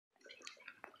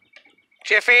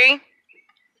Jiffy?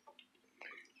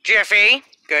 Jiffy?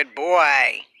 Good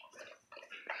boy.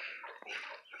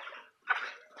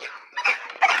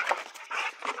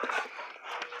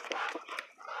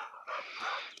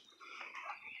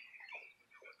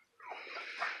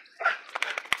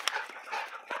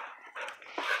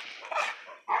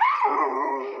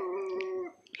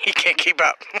 He can't keep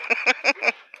up.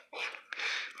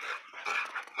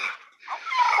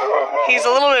 He's a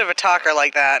little bit of a talker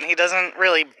like that. He doesn't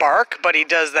really bark, but he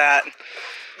does that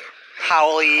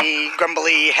howly,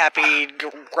 grumbly, happy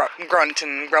grunt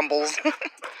and grumbles.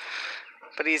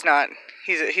 But he's not.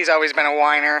 He's always been a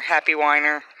whiner, happy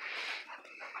whiner.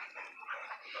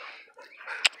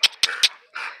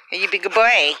 Hey, you big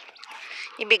boy.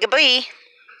 You big boy.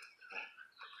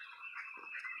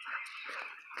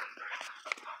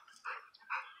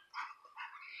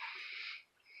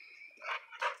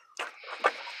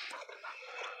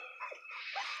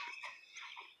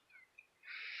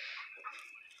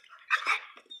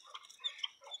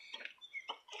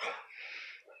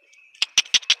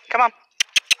 Come on.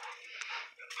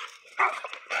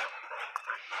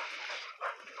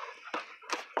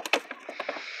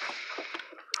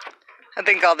 I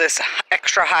think all this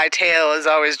extra high tail is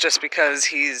always just because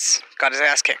he's got his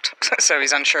ass kicked. So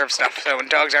he's unsure of stuff. So when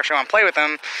dogs actually want to play with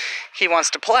him, he wants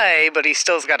to play, but he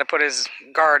still's got to put his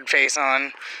guard face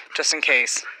on just in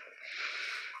case.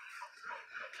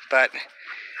 But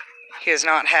he has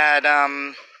not had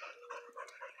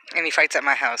any fights at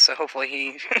my house, so hopefully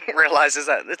he realizes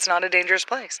that it's not a dangerous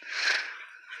place.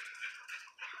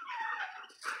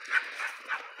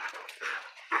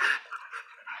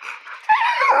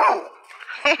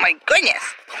 Oh my goodness!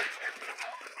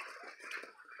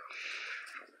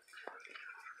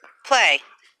 Play.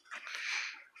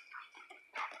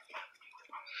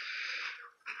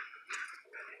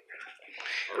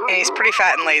 And he's pretty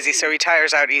fat and lazy, so he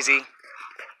tires out easy.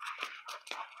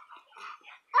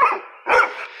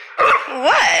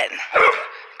 What?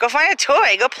 Go find a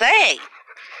toy. Go play.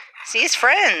 See his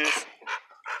friends.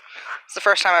 It's the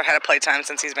first time I've had a playtime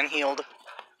since he's been healed.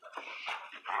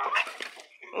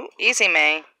 Ooh, easy,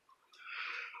 May.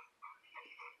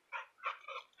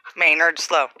 Maynard,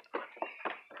 slow.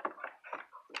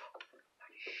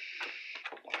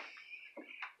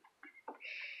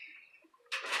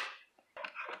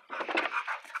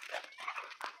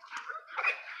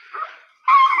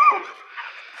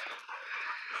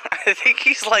 I think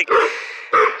he's like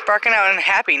barking out in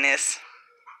happiness.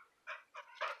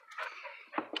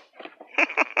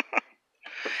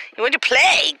 You want to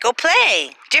play? Go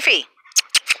play. Jiffy.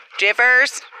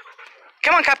 Jiffers.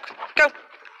 Come on, Cup. Go.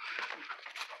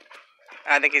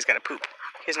 I think he's got to poop.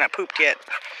 He's not pooped yet.